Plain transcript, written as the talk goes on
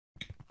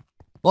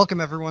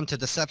Welcome everyone to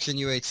Deception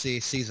UHC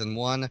Season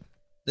 1.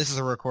 This is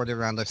a recorded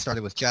round I've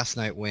started with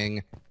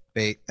JasKnightWing,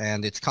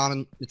 and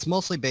it's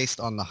mostly based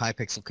on the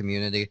Hypixel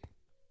community.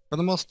 For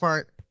the most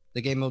part,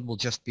 the game mode will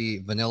just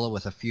be vanilla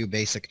with a few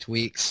basic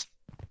tweaks.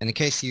 And in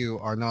case you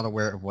are not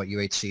aware of what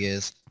UHC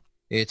is,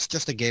 it's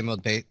just a game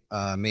mode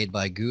made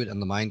by Guude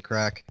and the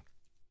Mindcrack,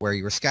 where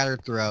you are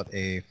scattered throughout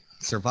a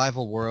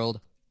survival world,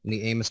 and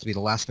the aim is to be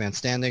the last man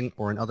standing,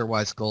 or an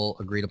otherwise goal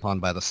agreed upon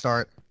by the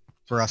start.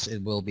 For us,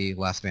 it will be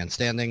last man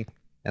standing.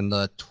 And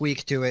the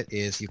tweak to it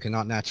is you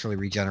cannot naturally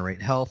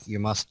regenerate health. You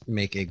must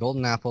make a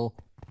golden apple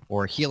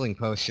or a healing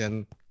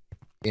potion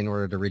in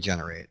order to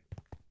regenerate,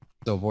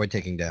 so avoid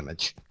taking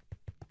damage.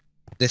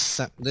 This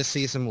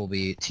season will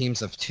be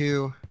teams of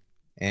 2,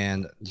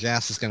 and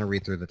Jas is going to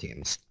read through the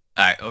teams.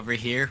 Alright, over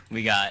here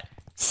we got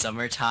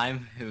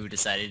Summertime, who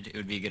decided it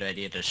would be a good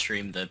idea to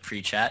stream the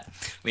pre-chat.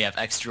 We have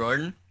X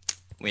Jordan,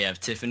 we have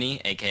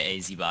Tiffany, aka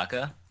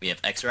Zibaka, we have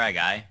X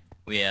Ragai,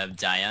 we have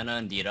Diana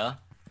and Dita,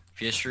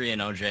 Fiestry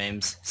and O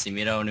James,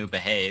 Simito and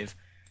Behave,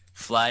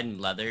 Flied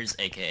and Leathers,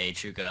 aka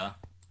Chuka,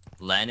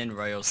 Len and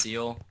Royal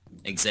Seal,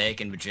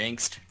 Exaic and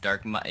Bajinxed,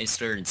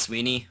 Darkmeister and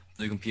Sweeney,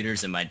 Blue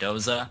Computers and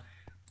Mydoza,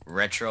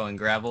 Retro and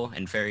Gravel,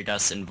 and Fairy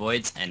Dust and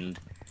Voids, and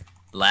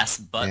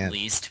last but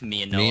least,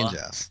 me and Noah. Me and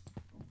Jas.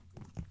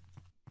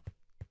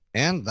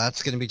 And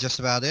that's going to be just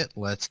about it.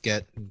 Let's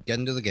get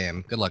into the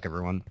game. Good luck,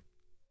 everyone.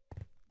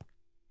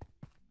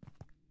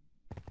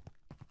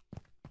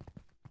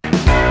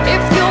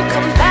 If you'll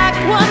come back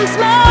once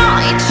more,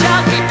 it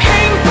shall be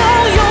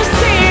painful, you'll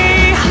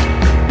see.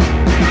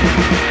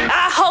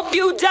 I hope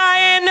you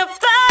die in a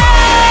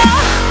fire.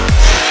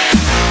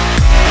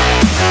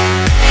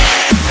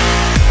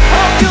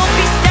 Hope you'll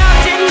be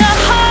stabbed in the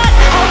heart.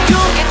 Hope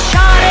you'll get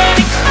shot and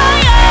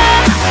expire.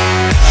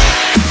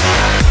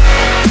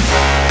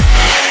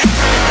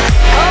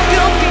 Hope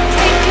you'll be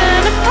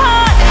taken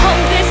apart.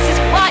 Hope this is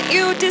what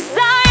you desire.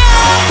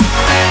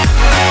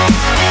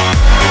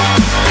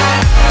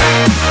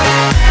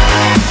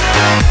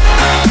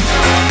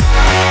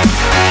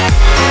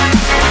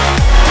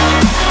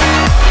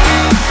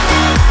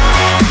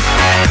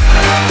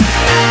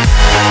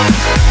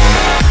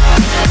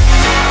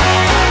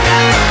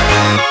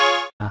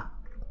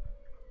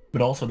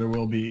 But also there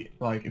will be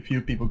like a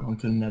few people going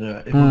to the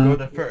Nether. If we go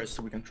there first,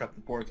 we can trap the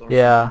portal.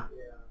 Yeah.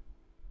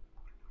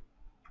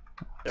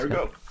 There we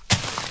go.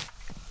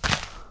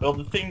 Well,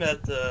 the thing that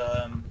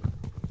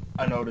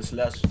I noticed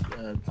last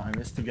time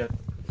is to get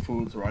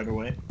food right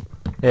away.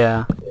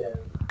 Yeah.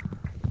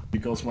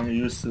 Because when you're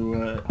used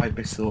to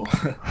Hypixel...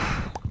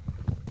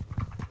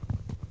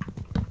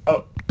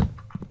 Oh!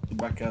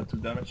 Back to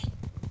damage.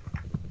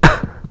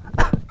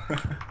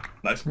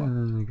 Nice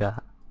one.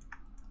 God.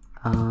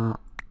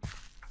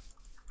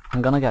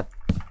 I'm gonna get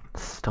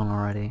stone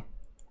already.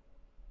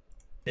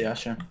 Yeah,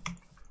 sure.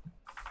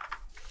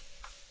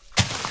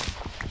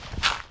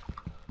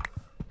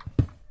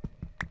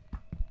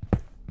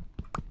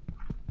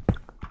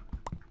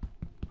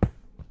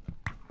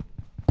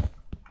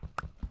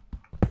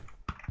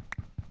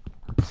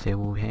 Let's see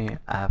what we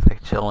have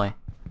actually.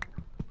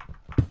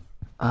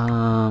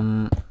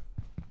 Found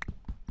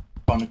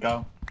a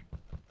cow.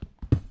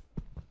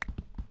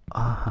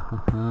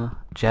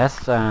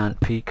 Jas and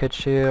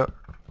Pikachu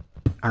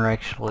are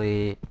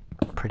actually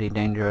a pretty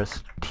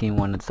dangerous team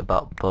when it's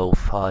about bow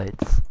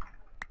fights.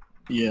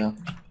 Yeah.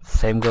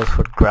 Same goes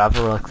for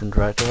Gravelox and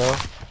Retro.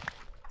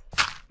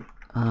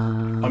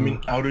 I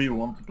mean, how do you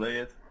want to play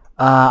it?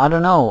 I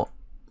don't know.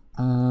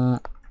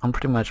 I'm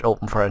pretty much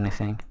open for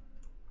anything.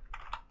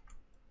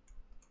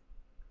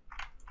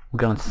 We're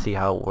gonna see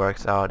how it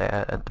works out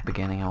at the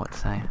beginning, I would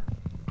say.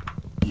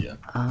 Yeah.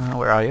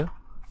 Where are you?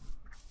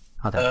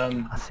 Oh,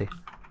 there. I see.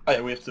 Oh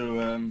yeah, we have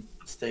to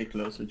stay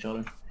close to each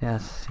other. Yeah, I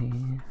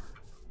see.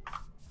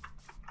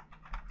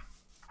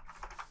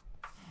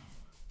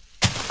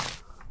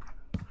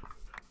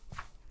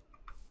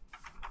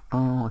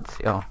 Oh, let's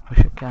see. Oh, we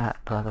should get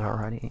leather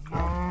already.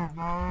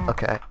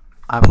 Okay,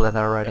 I have leather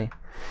already.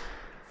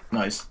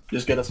 Nice.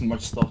 Just get as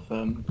much stuff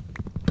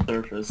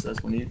surface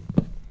as we need.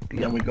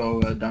 Then we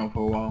go down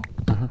for a while.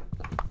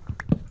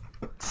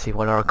 Let's see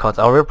what our codes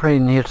are. We're pretty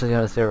near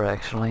to 0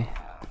 actually.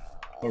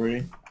 Oh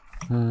really?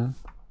 Oh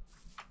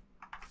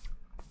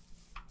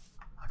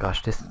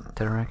gosh, this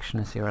direction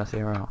is 0,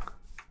 0.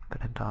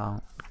 But I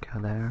don't go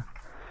there.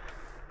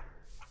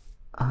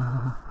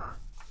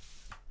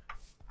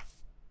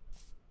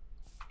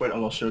 Wait, I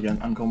lost you again.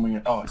 I'm coming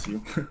in. Oh, I see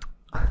you.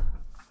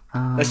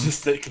 Let's just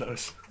stay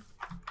close.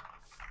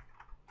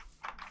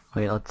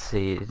 Wait, let's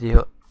see.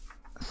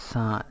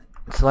 So,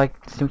 it's like,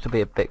 seems to be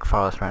a big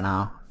forest right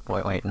now.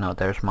 Wait, no,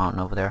 there's a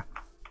mountain over there.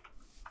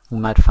 We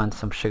might find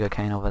some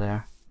sugarcane over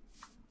there.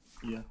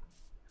 Yeah.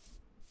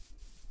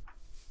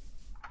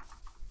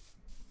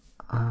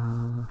 I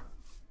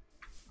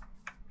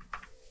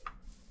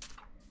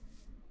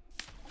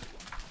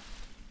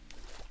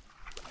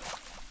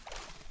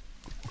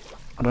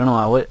don't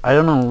know. I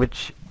don't know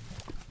which.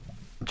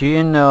 Do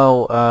you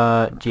know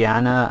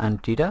Gianna and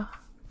Dita?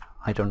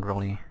 I don't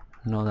really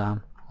know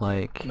them.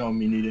 Like. No,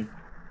 me neither.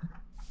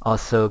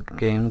 Also,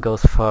 game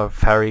goes for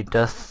fairy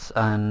dusts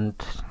and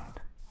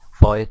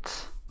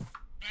voids.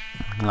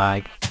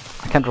 Like,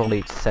 I can't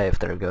really say if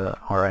they're good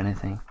or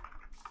anything.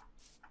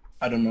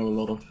 I don't know a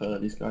lot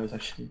of these guys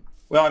actually.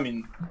 Well, I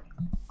mean,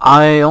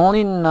 I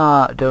only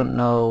don't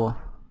know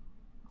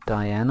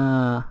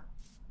Diana,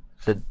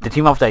 the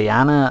team of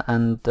Diana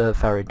and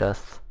fairy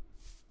dusts.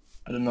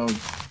 I don't know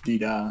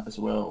Dida as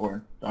well,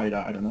 or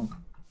Dida, I don't know.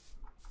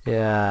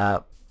 Yeah,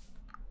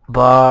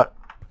 but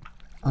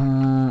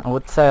I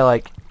would say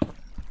like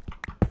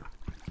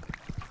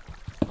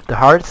the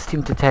hardest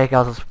team to take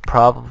out is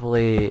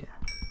probably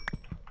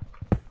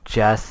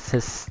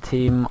Jess's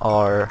team,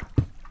 or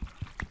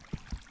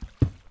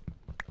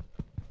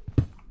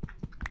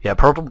yeah,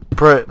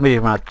 pretty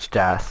much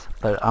Jess,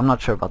 but I'm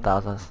not sure about the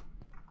others.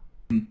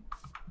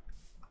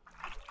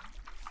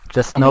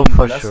 Just know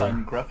for last sure.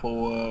 time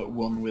Graffle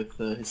won with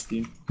his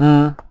team.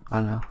 I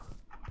know,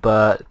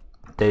 but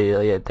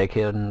they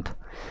couldn't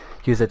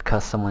use it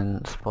because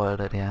someone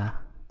spoiled it. Yeah.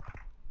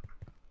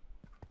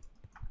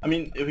 I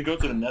mean, if we go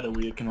to the Nether,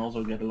 we can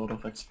also get a lot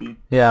of XP.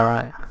 Yeah,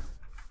 right.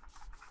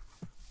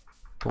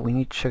 But we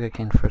need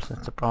sugarcane first.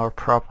 That's our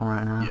problem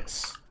right now.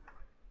 Yes.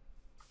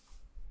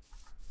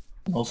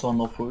 Also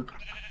no food.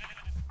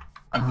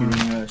 I'm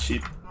killing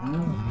sheep.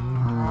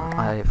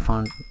 I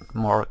found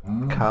more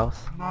cows.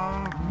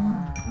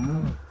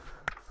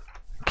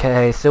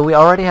 Okay, so we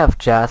already have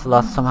Jazz,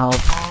 lost some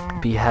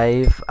health,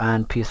 Behave,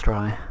 and Peace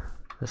Dry.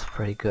 That's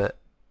pretty good,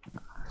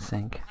 I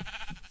think.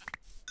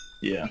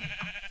 Yeah.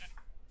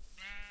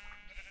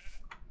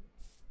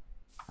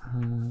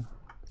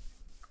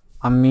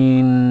 I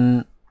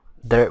mean,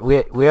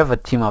 we have a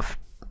team of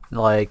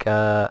like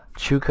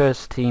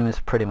Chuka's team is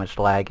pretty much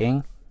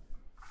lagging.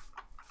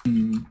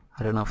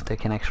 I don't know if they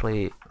can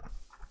actually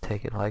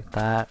take it like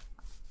that.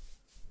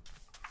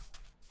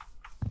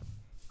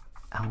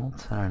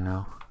 Else, I don't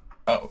know.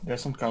 Oh,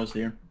 there's some cows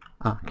here.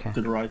 Oh, okay.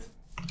 To the right.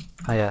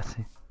 Oh yeah, I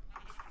see.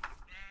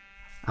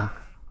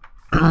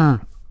 Ah.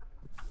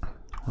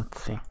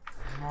 Let's see.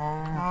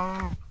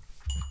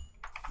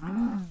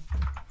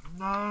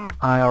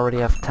 I already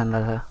have 10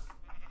 leather.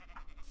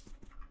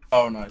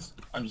 Oh, nice.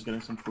 I'm just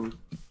getting some food.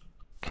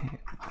 Okay.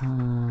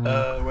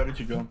 Where did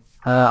you go?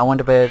 I went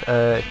a bit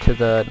to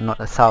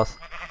the south.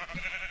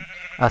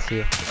 I see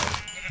you.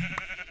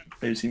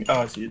 Do you see me?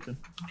 Oh, I see you too.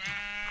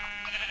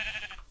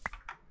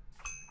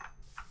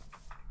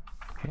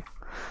 Okay.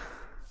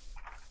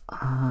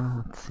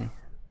 Let's see.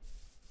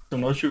 So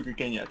no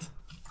sugarcane yet.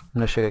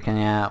 No sugarcane,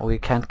 yeah. We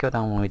can't go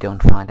down when we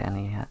don't find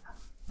any yet.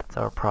 That's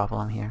our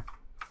problem here.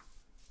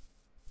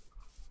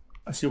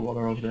 I see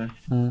water over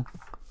there.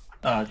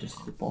 Ah,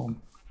 just the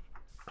bomb.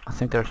 I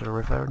think there's a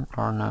river,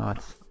 or no,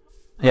 it's...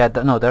 Yeah,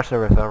 no, there's a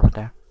river over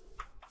there.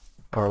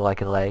 Or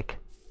like a lake.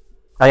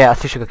 Oh yeah, I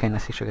see sugarcane, I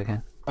see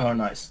sugarcane. Oh,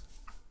 nice.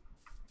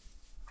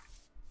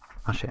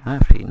 Oh shit, I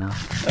have to eat now.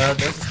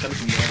 There's a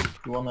skeleton there.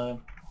 You wanna...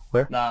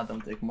 Where? Nah,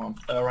 don't take him on.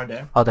 Right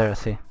there. Oh, there, I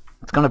see.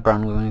 It's gonna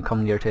burn when we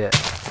come near to it.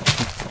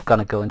 It's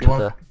gonna go into You the...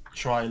 wanna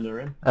try lure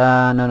him?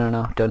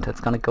 No, don't.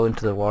 It's gonna go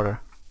into the water.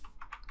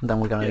 And then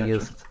we're gonna Yeah,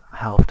 use true.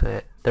 health to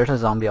it. There's a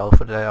zombie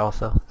over there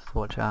also, so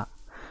watch out.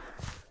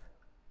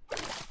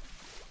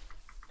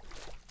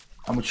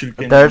 How much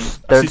sugarcane? I see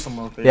There's... some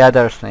more fish. Yeah,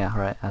 yeah,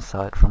 right. I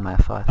saw it from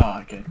F5.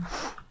 Ah, okay.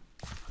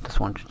 Just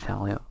wanted to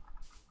tell you.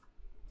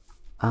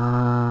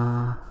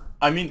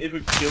 I mean, if we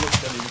kill a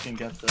skeleton, we can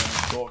get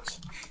dogs.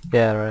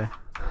 Yeah, right.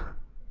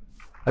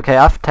 Okay,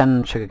 I have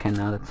 10 sugarcane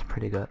now, that's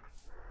pretty good.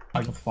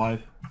 I got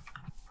 5.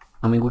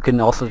 I mean, we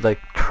can also like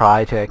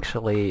try to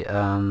actually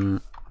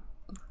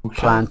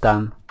plant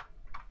them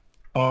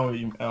Oh,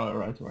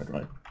 right.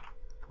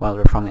 while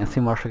we're farming. I see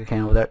more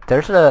sugarcane over there.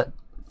 There's a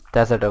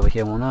desert over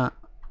here. Wanna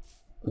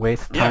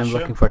waste Yeah, time sure.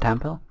 looking for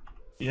temple?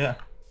 Yeah.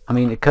 I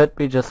mean, it could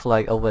be just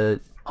like over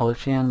the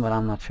ocean, but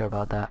I'm not sure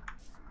about that.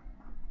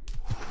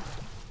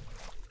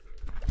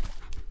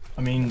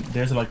 I mean,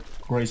 there's like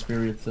grace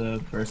period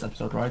first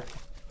episode, right?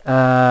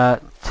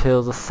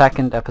 Till the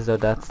second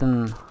episode. That's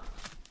in.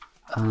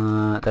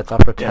 That's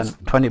after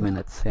 20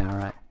 minutes. Yeah,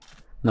 right.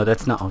 No,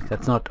 that's not.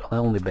 That's not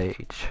only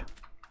beach.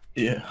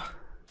 Yeah.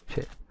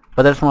 Shit.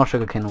 But there's more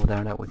sugarcane over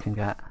there that we can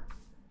get.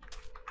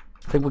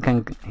 I think we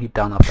can heat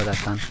down after that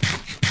then.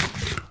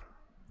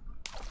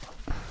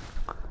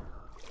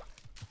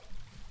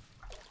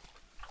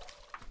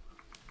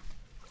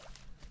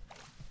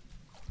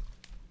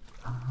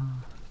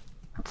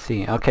 Let's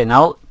see. Okay,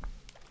 now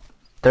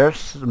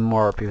there's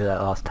more people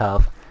that lost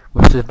health.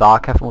 We've seen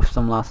Barcaf with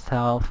some lost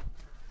health.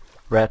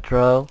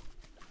 Retro.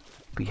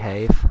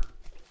 Behave.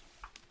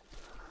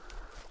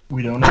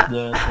 We don't have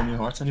the 20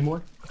 hearts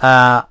anymore?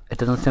 It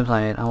doesn't seem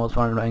like it. I was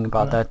wondering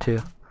about that too.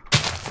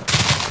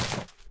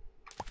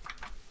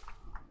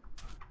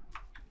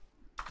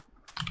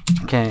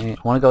 Okay,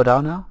 wanna go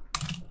down now?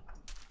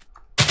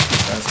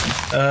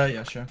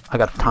 Yeah, sure. I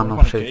got a ton You of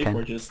wanna find a cave sugarcane.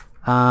 or just...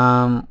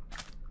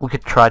 We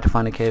could try to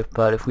find a cave,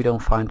 but if we don't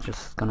find,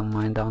 just gonna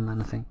mine down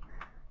anything.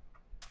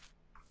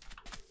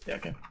 Yeah,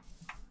 okay.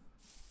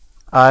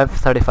 I have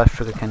 35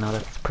 sugarcane now,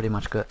 that's pretty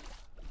much good.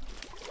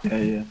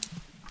 Yeah.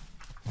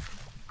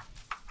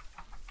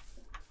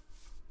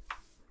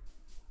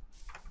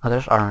 Oh,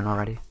 there's iron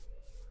already.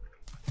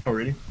 Oh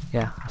really?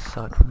 Yeah, I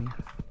saw it from here.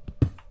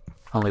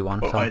 Only one,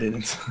 Oh, so... I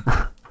didn't.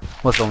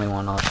 Was only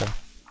one also.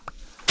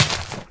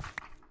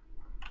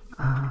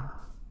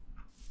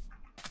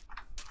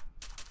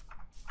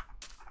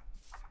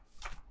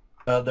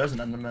 There's an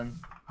Enderman.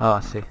 Oh,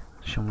 I see.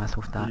 She'll mess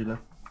with that. Did you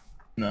left?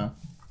 No.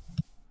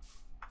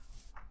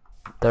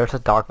 There's a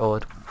dark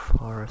oak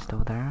forest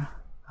over there.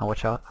 Oh,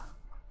 watch out.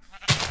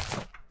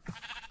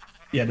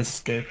 Yeah, this is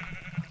cave.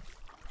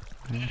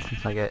 Yeah,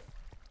 seems like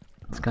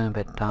it's going a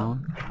bit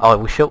down. Oh,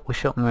 we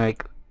should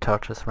make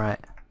torches, right?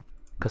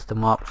 Because the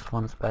mob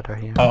spawn is better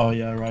here. Oh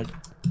yeah, right.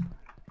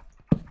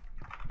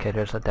 Okay,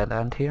 there's a dead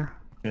end here.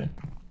 Okay.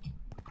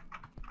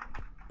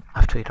 I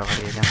have to eat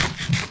already again.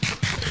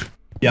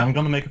 Yeah, I'm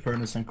gonna make a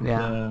furnace and cook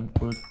Yeah.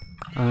 wood.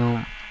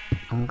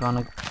 I'm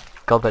gonna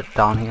go a bit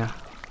down here.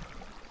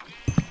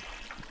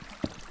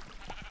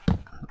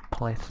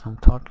 Place some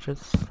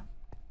torches.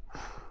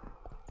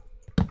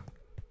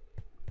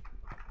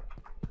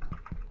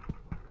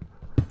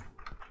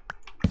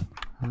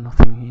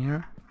 Nothing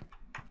here.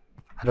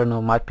 I don't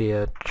know, might be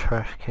a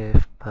trash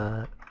cave,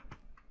 but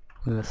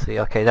we will see.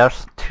 Okay,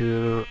 there's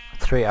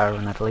 3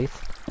 iron at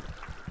least.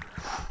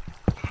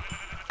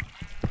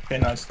 Okay,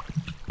 nice.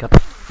 Got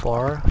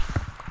 4,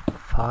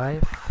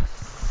 5,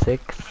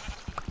 6.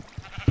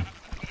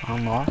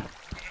 One more.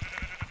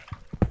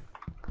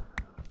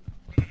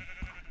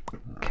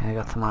 Okay, I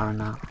got some iron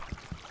now.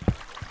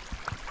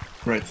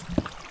 Great.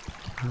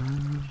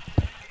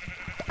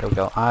 There we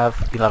go. I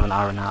have 11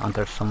 iron now, and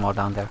there's some more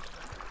down there.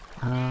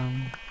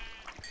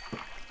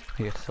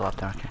 You're still up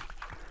there, okay.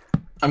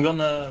 I'm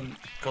gonna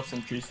cut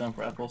some trees down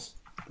for apples.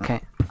 Okay,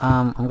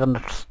 I'm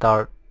gonna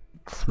start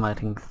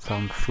smelting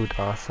some food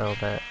also,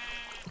 but...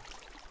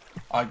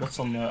 I got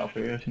some up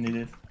here if you need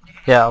it.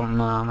 Yeah,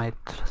 I made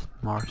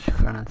more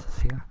furnaces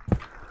here.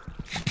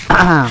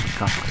 God.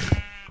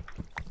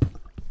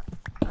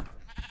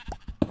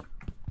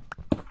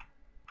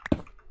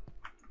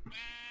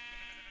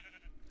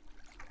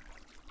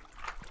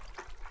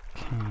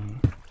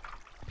 Okay.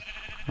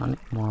 I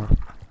need more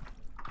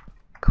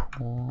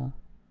coal.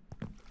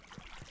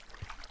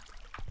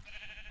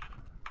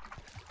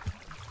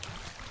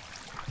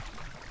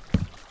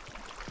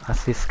 I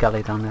see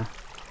Skelly down there.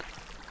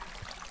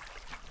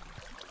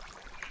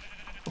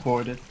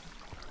 Avoid it.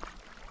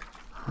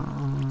 Okay,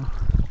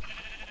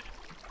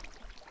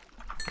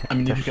 I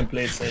mean, if you there's- can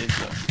play it safe,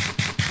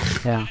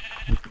 so. Yeah,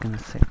 I'm gonna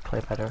say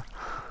play better.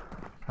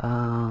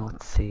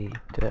 Let's see,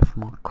 do I have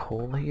more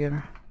coal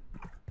here?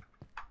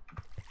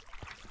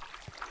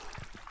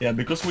 Yeah,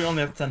 because we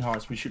only have 10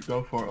 hearts, we should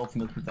go for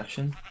ultimate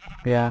protection,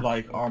 Yeah,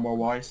 like armor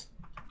wise.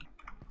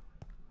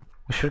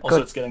 we should Also,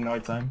 go. it's getting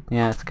nighttime.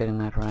 Yeah, it's getting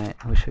that right.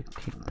 We should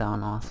keep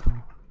down also.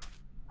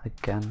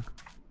 Again.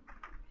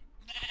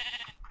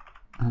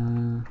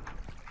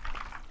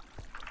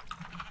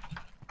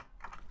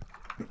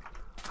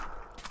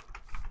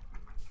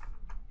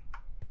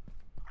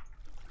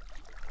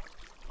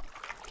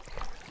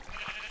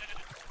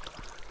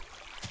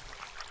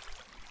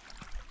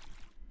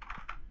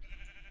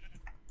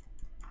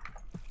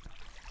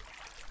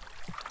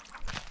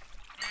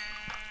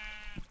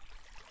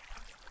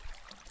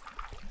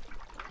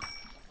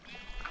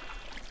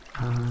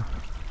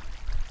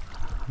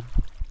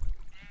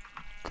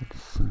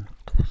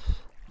 This.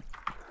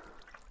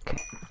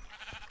 Okay.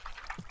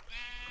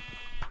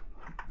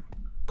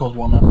 Got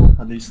one apple,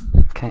 at least.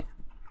 Okay.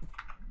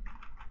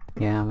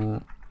 Yeah, I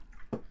mean,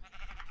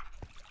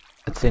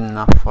 it's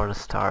enough for the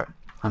start.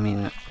 I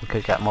mean, we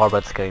could get more,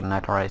 but it's getting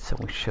netherite, so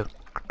we should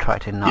try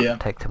to not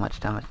take too much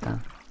damage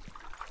then.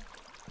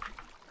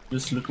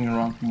 Just looking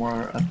around for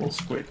more apples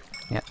quick.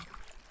 Yeah.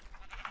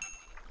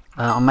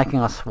 I'm making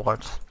us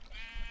swords.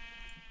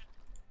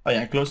 Oh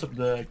yeah, close up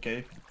the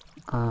cave.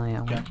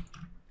 Yeah. Okay.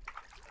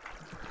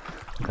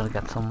 I'm gonna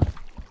get some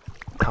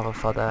cover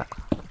for that.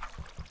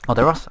 Oh,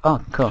 there was. Oh,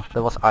 cool.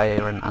 There was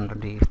iron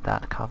underneath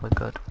that cover.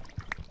 Good.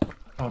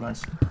 Oh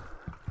nice.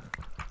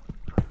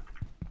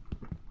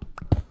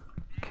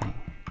 Okay.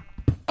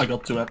 I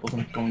got 2 apples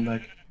and I'm coming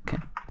back.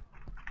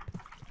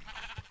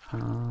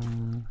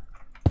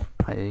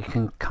 Okay. You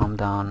can come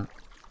down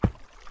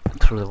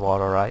through the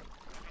water, right?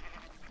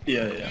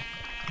 Yeah.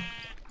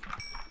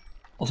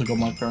 Also got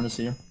my furnace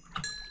here.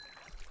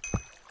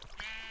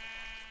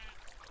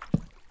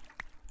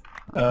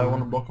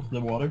 Want a block of the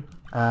water?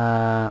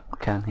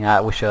 Okay.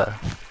 Yeah, we should.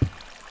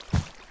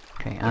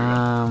 Okay.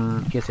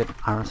 Here's your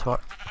iron sword.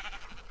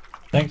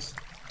 Thanks.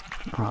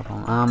 No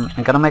problem.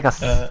 I'm gonna make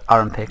us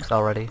iron picks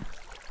already.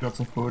 Got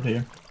some food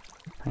here.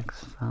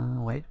 Thanks.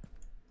 Wait.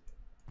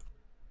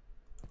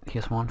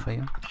 Here's one for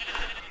you.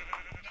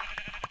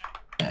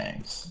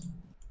 Thanks.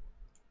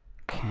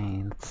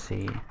 Okay, let's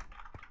see.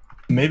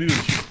 Maybe we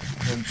should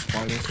hunt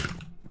spiders.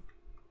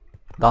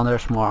 Down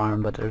there's more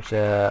iron, but there's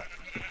a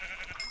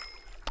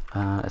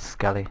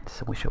skelly,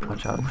 so we should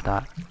watch out for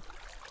that.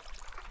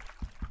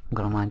 I'm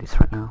gonna mine these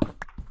right now.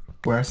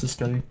 Where's the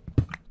skelly?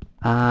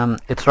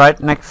 It's right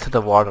next to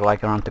the water,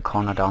 like around the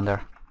corner down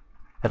there.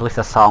 At least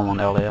I saw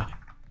one earlier.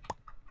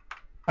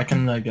 I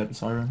can get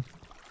this iron.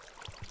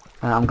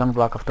 I'm gonna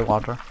block off the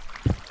water.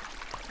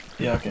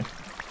 Yeah, okay.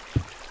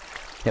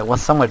 Yeah, it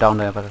was somewhere down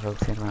there, but I don't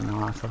see it right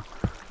now. So.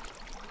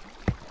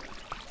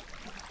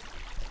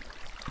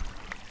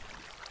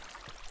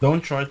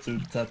 Don't try to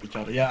tap each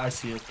other. Yeah, I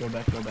see it. Go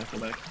back, go back, go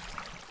back.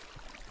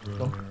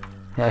 Go.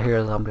 Yeah, I hear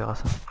a zombie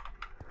also.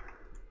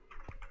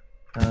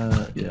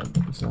 Yeah,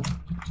 so.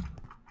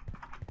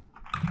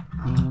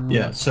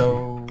 Yeah,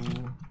 so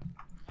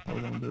how are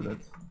we gonna do that?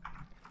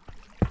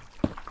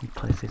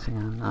 Place these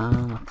again.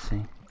 Let's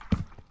see.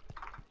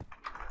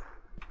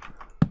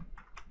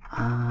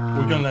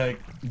 We're gonna like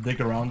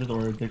dig around it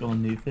or dig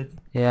underneath it.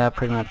 Yeah,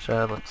 pretty much.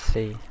 Let's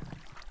see.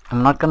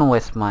 I'm not gonna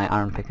waste my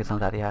iron pickets on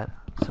that yet,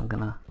 so I'm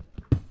gonna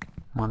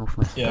one with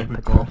my stone good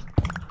pick call. first.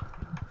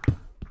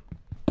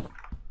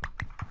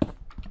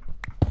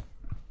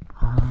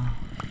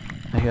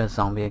 I hear a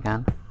zombie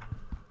again.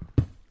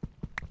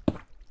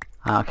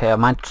 Okay, I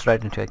might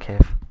straight into a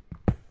cave.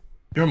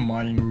 You're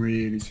mining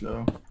really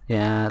slow.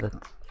 Yeah, that's.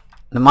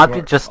 There might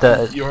be just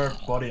a. Your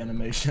body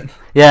animation.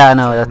 Yeah, I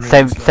know. That's really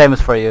same slow. same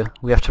as for you.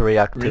 We have to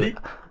react Really?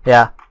 to.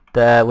 Yeah,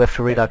 we have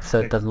to react so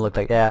it doesn't look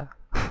like. Yeah.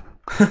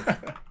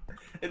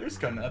 It is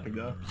kind of epic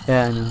though.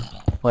 Yeah, I know.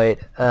 Wait,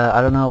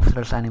 I don't know if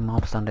there's any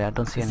mobs down there. I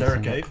don't see Is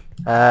anything. there a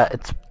cave?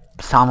 It's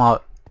somehow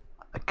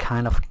a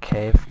kind of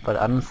cave, but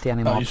I don't see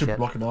any Oh, you mobs should yet.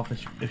 block it off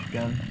if you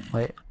can.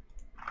 Wait.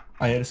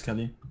 I hear the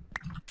skelly.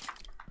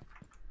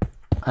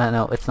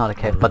 No, it's not a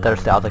cave, but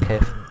there's the other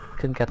cave.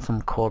 Can get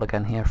some coal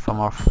again here from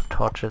our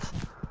torches.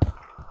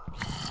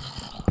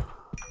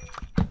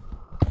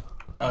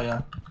 Oh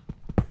yeah.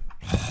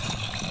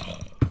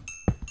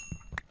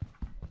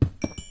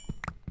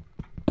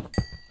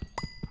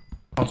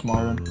 Found some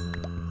iron.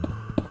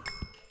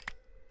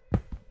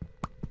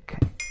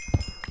 Okay.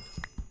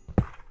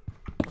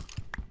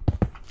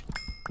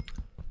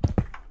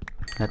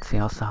 Let's see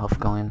how's the health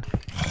going.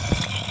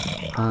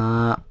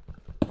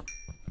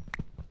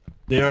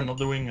 They are not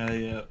doing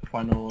a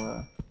final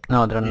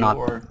No, they're heal not.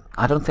 or...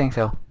 I don't think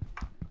so.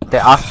 They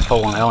asked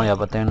for one earlier,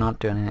 but they're not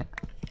doing it.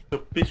 So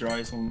please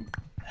rise on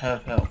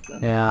half health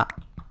then. Yeah.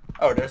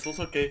 Oh, there's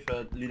also a cave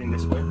leading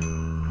this way.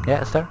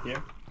 Yeah, is there?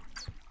 Here.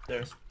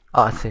 There's.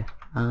 Oh, I see. It's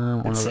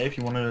Wanna- safe,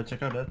 you wanna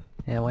check out that?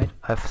 Yeah, wait.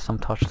 I have some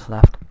torches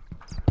left.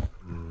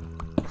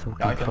 So we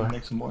Yeah, I can can collect.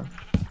 make some more.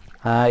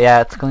 Yeah,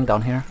 it's going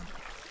down here.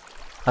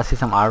 I see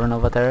some iron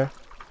over there.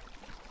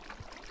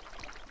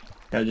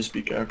 Yeah, just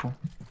be careful.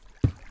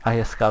 I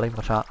hear Scully,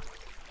 watch out.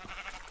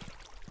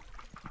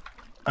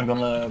 I'm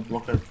gonna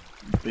block it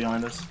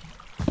behind us.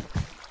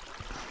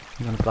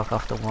 I'm gonna block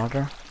off the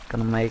water.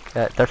 Gonna make...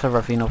 there's a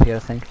ravine over here, I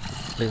think.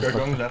 Please They're look.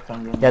 going left,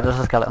 I'm going Yeah, right. there's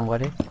a skeleton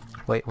already.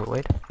 Wait.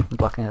 I'm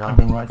blocking it I'm off.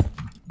 going right.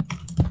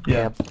 Yeah,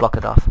 Yeah. block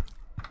it off.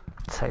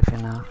 It's safe here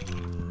now.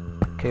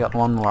 Okay, got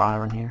one more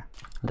iron here.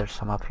 There's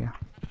some up here.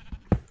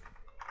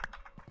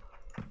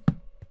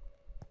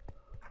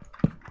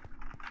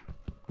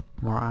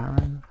 More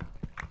iron.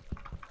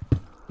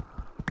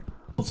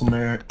 Also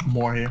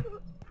more here.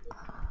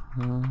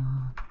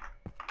 Gonna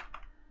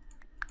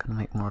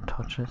make more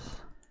torches.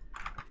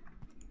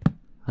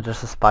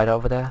 There's a spider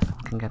over there, so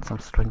we can get some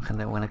strength in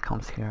it when it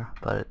comes here,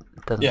 but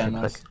it doesn't Yeah, look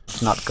nice. like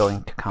it's not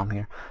going to come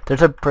here.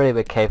 There's a pretty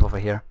big cave over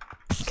here.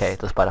 Okay,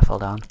 the spider fell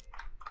down.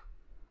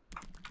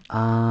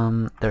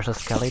 There's a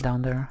skelly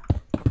down there.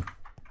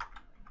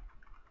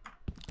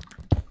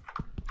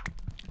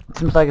 It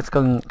seems like it's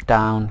going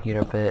down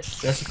here a bit.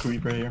 There's a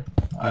creeper here.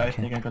 I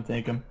Okay. think I can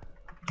take him.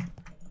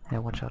 Yeah,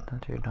 watch out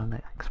that you don't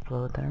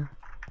explode there.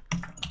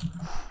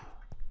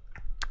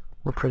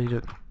 We're pretty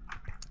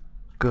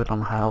good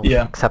on health,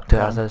 Yeah. except to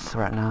Yeah. others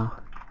right now.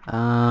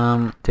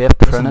 Do you have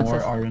the There's some more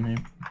furnaces? iron here.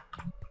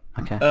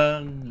 Okay.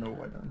 No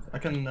I don't. I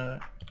can,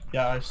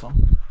 yeah, I have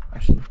some,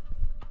 actually.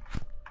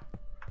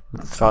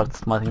 Let's start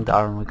smelting the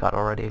iron we got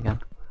already again.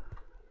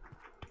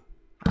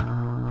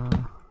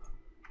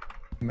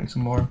 Make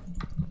some more.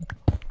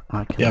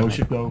 Okay, Yeah, we make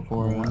should go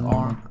for one more.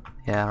 armor.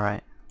 Yeah,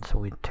 right. So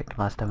we take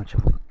less damage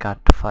if we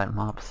got to fight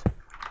mobs.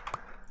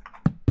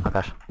 Oh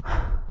gosh.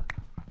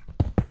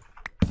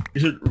 You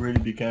should really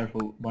be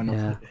careful by not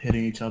Yeah.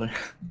 hitting each other.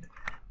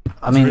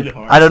 I mean, really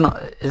hard. I don't know.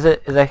 Is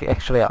it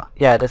actually?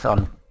 Yeah, it is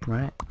on,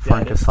 right? Yeah,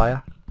 Front it to is.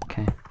 fire.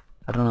 Okay.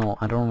 I don't know.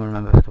 I don't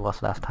remember if it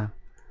was last time.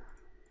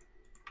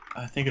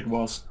 I think it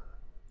was.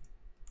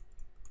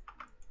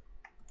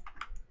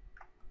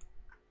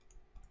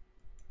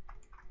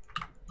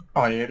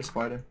 Oh, I hear the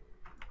spider.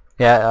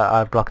 Yeah,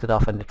 I blocked it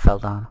off and it fell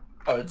down.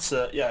 Oh, it's,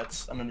 yeah,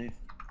 it's underneath.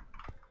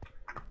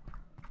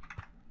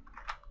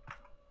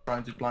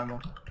 Trying to climb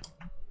up.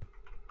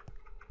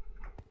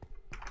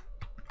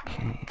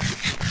 Okay.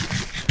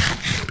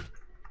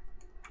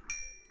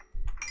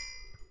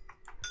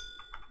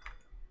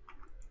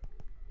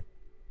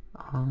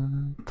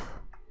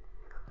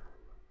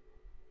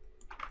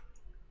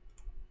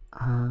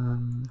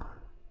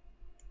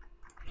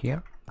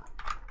 Here.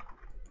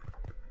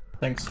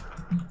 Thanks.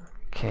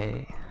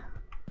 Okay.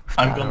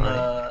 I'm Alright.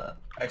 gonna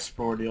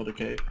explore the other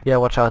cave. Yeah,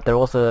 watch out. There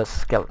was a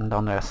skeleton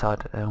down there. I saw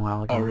it a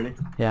while ago. Oh, really?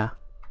 Yeah.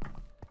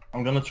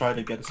 I'm gonna try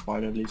to get a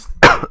spider at least.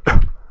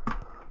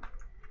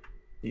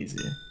 Easy.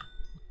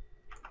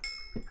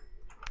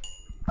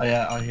 Oh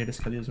yeah, I hear the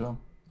skelly as well.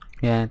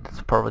 Yeah,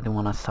 that's probably the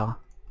one I saw.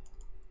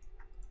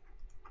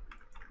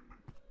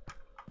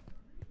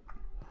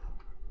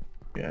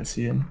 Yeah, I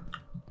see him.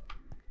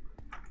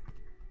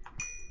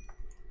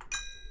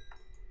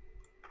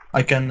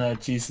 I can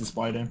cheese the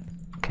spider.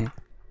 Okay.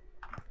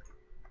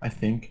 I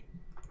think.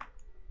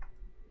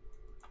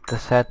 The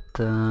set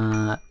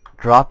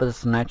drop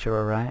is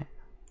natural, right?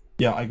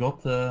 Yeah, I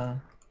got the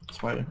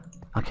spider.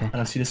 Okay. And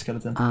I see the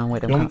skeleton.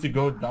 Wait, You want me to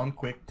go down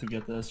quick to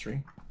get the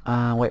string?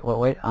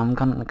 wait. I'm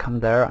gonna come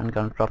there. I'm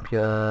gonna drop you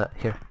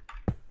here.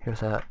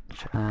 Here's a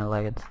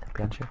legged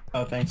Pikachu.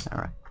 Oh, thanks.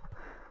 Alright.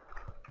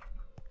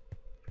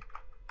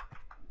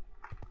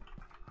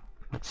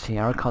 Let's see,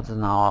 our cards is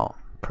now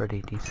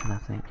pretty decent, I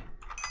think.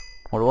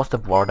 What was the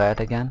border at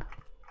again?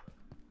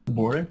 The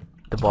border?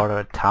 The border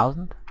at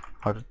 1000?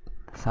 Or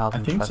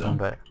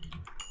 1500?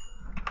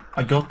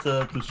 I got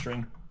 2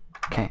 string.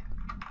 Okay.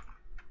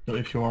 So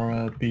if you're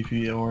a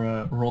PvP or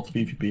a rolled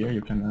PvPer,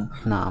 you can...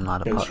 No, I'm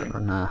not a get a border,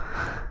 string. no.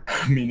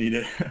 Me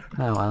neither.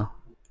 Oh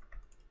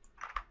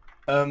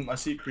well. I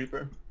see a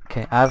creeper.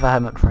 Okay, I have a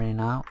helmet for you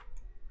now.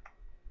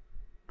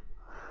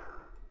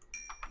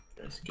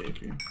 Escape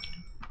here.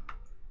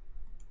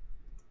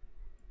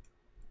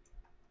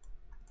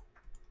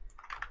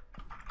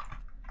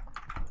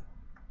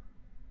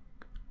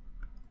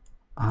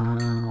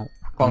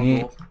 Found we...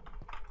 gold.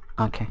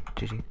 Okay,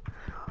 GG.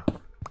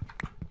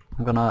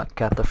 I'm gonna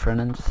get the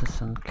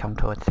furnaces and come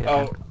towards you.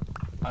 Oh,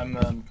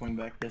 I'm coming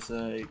back. There's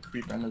a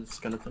creeper and a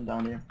skeleton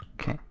down here.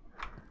 Okay.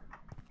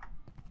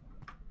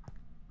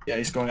 Yeah,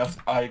 he's going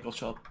after. I got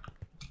shot.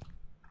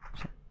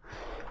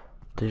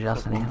 Did you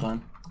just One anyhow?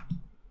 time.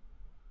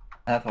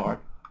 Half hard.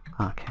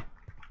 Okay.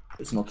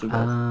 It's not too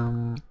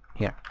bad.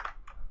 Here.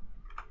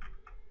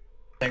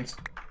 Thanks.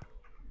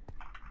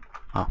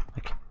 Oh,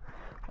 okay.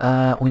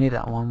 We need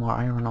that one more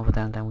iron over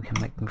there and then we can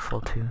make them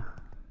full too.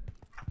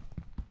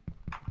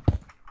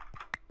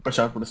 Watch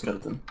out for the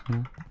skeleton.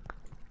 Hmm.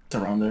 It's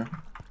around there.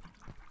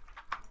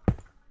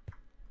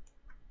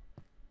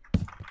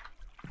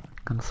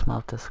 Gonna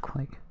smelt this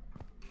quick.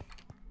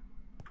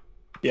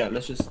 Yeah,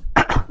 let's just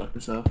lock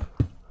this up.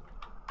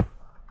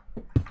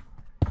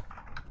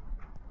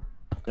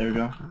 There we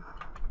go.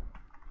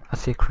 I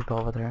see a creeper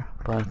over there,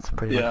 but it's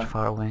pretty much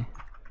far away.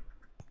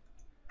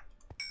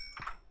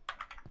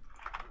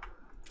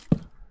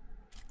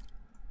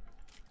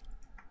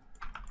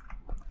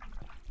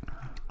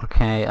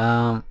 Okay,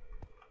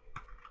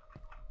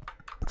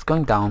 it's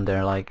going down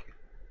there, like,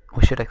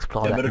 we should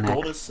explore Yeah, that but the next.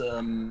 gold is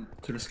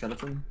to the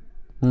skeleton.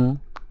 Hmm?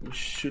 We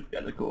should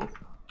get the gold.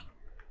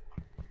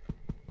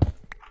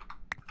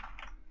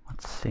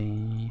 Let's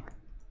see.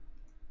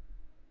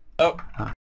 Oh! Ah.